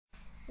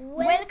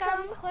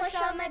Welcome, خوش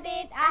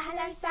آمدید,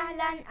 أهلا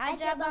سهلا,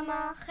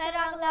 عجبما, خير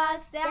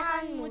أغلاس,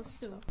 دهان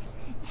موتسو.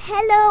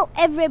 Hello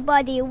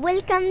everybody,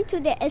 welcome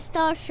to the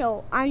Star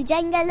Show on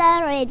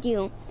Jungala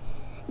Radio.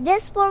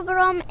 This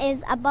program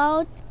is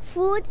about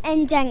food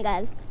in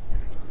jungle.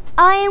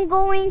 I am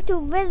going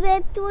to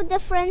visit 2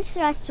 different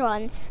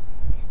restaurants.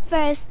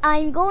 First, I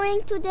am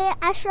going to the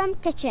Ashram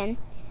Kitchen.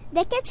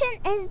 The kitchen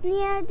is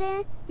near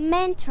the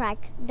main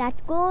track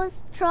that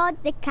goes through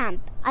the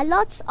camp. A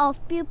lot of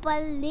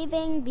people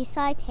living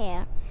beside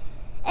here.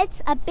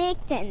 It's a big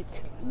tent.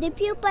 The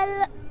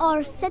people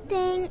are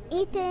sitting,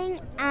 eating,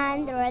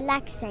 and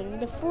relaxing.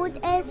 The food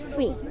is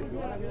free.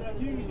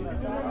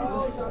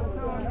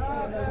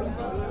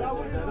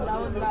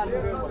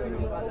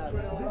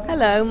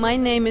 Hello, my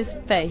name is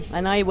Faith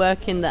and I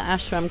work in the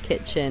Ashram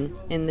Kitchen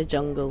in the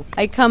jungle.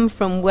 I come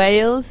from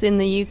Wales in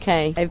the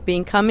UK. I've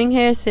been coming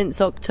here since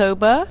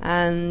October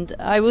and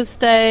I will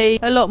stay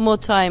a lot more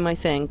time, I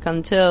think,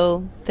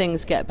 until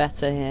things get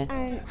better here.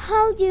 And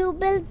how do you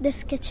build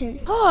this kitchen?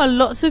 Oh,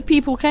 lots of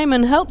people came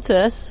and helped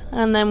us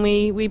and then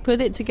we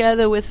put it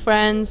together with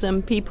friends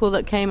and people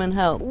that came and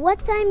helped.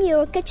 What time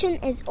your kitchen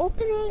is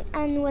opening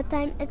and what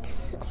time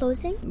it's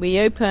closing? We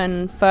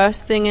open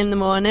first thing in the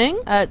morning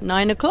at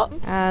 9 o'clock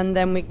and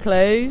then we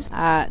close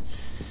at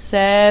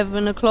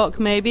 7 o'clock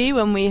maybe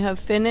when we have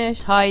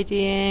finished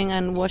tidying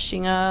and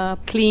washing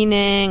up,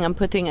 cleaning and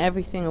putting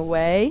everything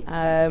away.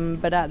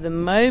 But at the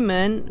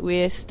moment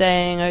we're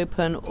staying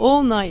open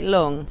all night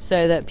long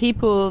so that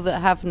people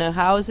that have no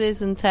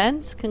houses and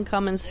tents can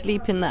come and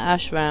sleep in the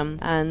ashram,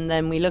 and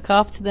then we look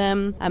after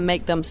them and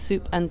make them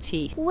soup and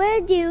tea.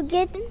 Where do you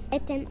get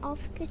item of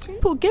kitchen?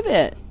 People give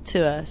it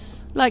to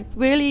us, like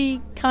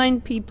really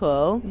kind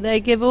people. They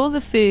give all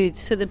the food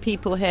to the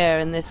people here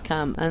in this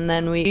camp and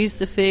then we use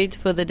the food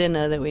for the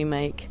dinner that we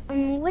make.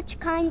 Which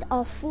kind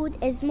of food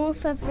is more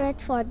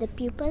favorite for the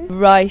people?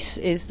 Rice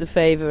is the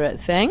favorite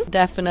thing,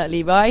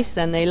 definitely rice,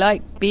 and they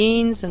like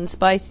beans and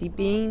spicy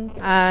beans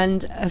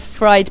and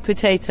fried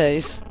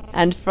potatoes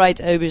and fried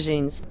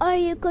aubergines. Are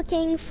you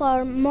cooking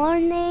for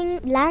morning,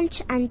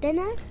 lunch and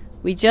dinner?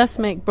 We just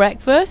make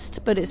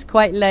breakfast, but it's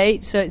quite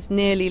late, so it's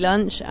nearly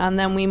lunch, and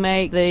then we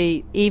make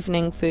the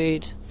evening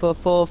food for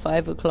 4 or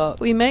 5 o'clock.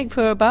 We make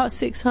for about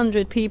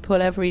 600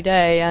 people every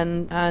day,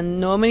 and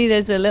normally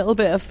there's a little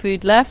bit of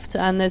food left,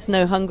 and there's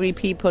no hungry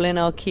people in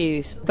our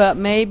queues. But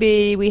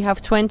maybe we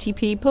have 20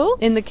 people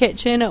in the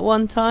kitchen at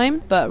one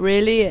time, but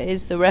really it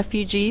is the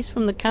refugees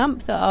from the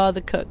camp that are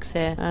the cooks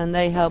here, and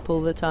they help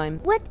all the time.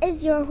 What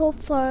is your hope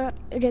for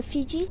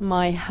refugee?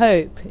 My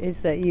hope is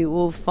that you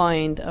all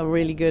find a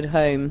really good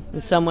home,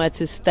 somewhere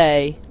to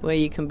stay, where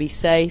you can be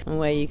safe and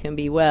where you can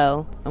be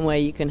well and where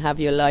you can have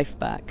your life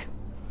back.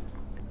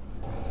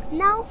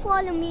 Now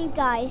follow me,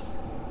 guys.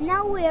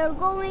 Now we are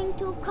going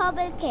to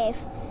Kabul Cafe.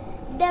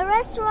 The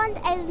restaurant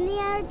is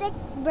near the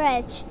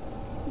bridge,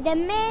 the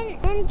main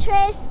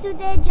entrance to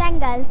the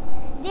jungle.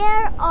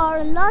 There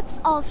are lots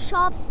of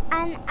shops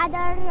and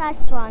other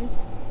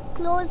restaurants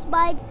close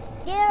by.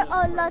 There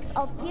are lots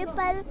of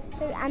people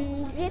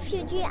and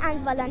refugees and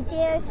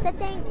volunteers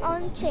sitting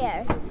on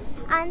chairs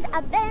and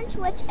a bench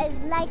which is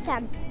like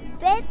a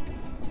bed.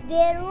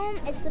 The room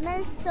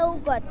smells so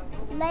good,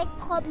 like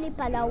qabli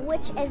palaw,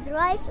 which is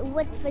rice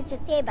with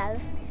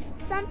vegetables.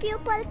 Some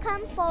people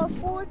come for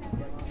food,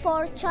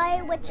 for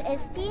chai, which is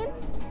tea,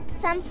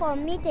 some for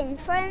meeting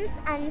friends,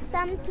 and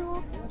some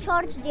to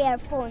charge their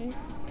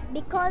phones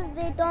because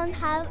they don't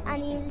have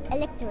any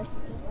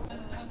electricity.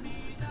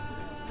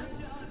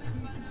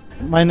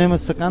 My name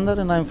is Sikandar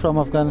and I'm from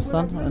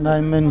Afghanistan and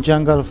I'm in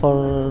jungle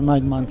for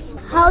 9 months.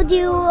 How do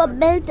you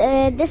build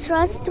this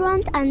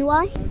restaurant and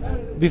why?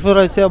 Before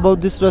I say about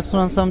this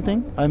restaurant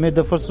something, I made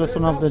the first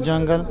restaurant of the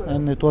jungle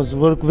and it was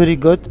work very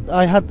good.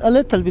 I had a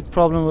little bit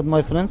problem with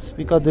my friends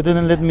because they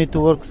didn't let me to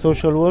work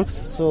social works,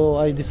 so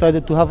I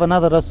decided to have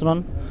another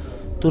restaurant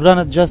to run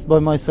it just by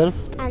myself.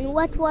 And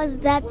what was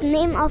that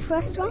name of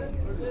restaurant?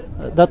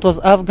 That was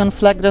Afghan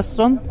flag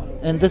restaurant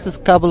and this is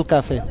Kabul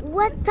Cafe.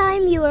 What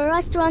time your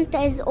restaurant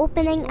is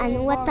opening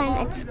and what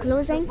time it's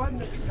closing?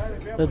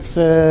 It's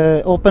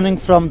opening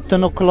from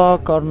 10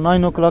 o'clock or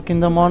 9 o'clock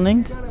in the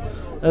morning.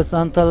 It's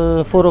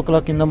until 4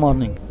 o'clock in the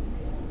morning.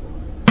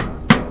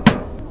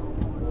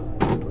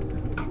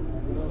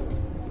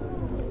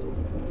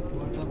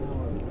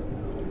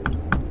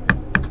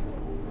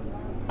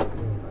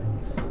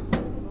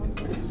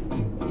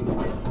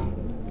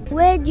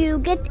 Where do you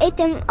get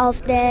item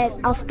of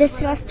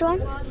this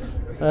restaurant?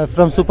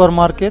 From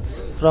supermarkets,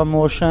 from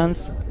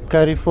Oceans,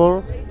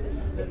 Carrefour,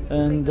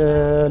 and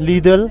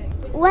Lidl.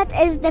 What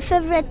is the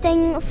favorite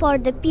thing for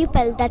the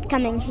people that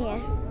coming here?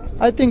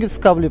 I think it's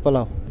kabli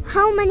palaw.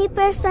 How many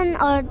person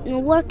are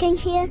working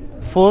here?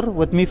 4,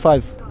 with me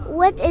 5.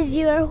 What is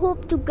your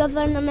hope to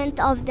government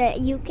of the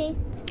UK?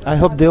 I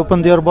hope they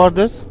open their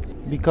borders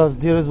because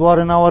there is war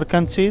in our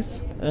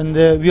countries and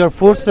we are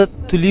forced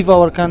to leave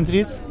our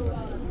countries.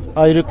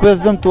 I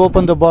request them to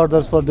open the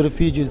borders for the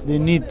refugees. They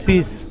need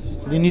peace.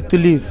 They need to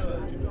leave.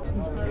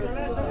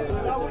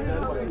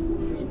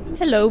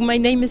 Hello, my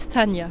name is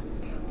Tanya.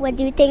 What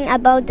do you think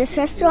about this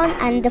restaurant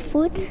and the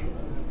food?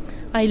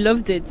 I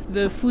loved it.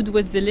 The food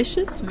was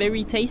delicious,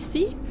 very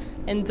tasty,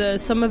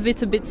 and some of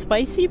it a bit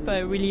spicy, but I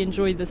really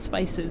enjoyed the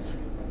spices.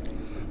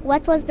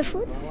 What was the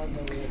food?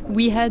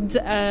 We had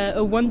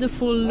a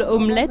wonderful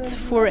omelette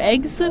for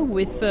eggs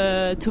with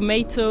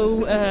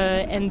tomato,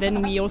 and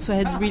then we also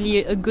had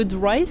really a good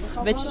rice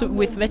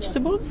with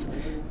vegetables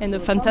and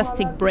a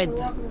fantastic bread.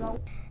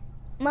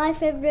 My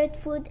favorite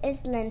food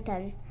is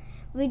lentil.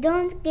 We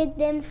don't get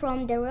them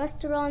from the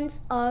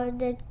restaurants or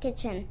the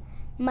kitchen.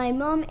 My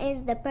mom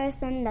is the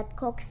person that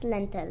cooks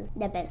lentil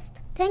the best.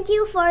 Thank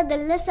you for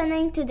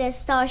listening to the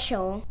Star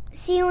Show.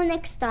 See you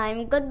next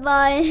time.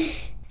 Goodbye.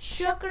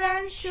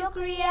 Shukran,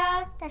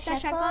 shukriya,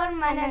 tashakkur,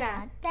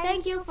 manana.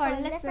 Thank you for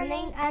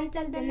listening.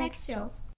 Until the next show.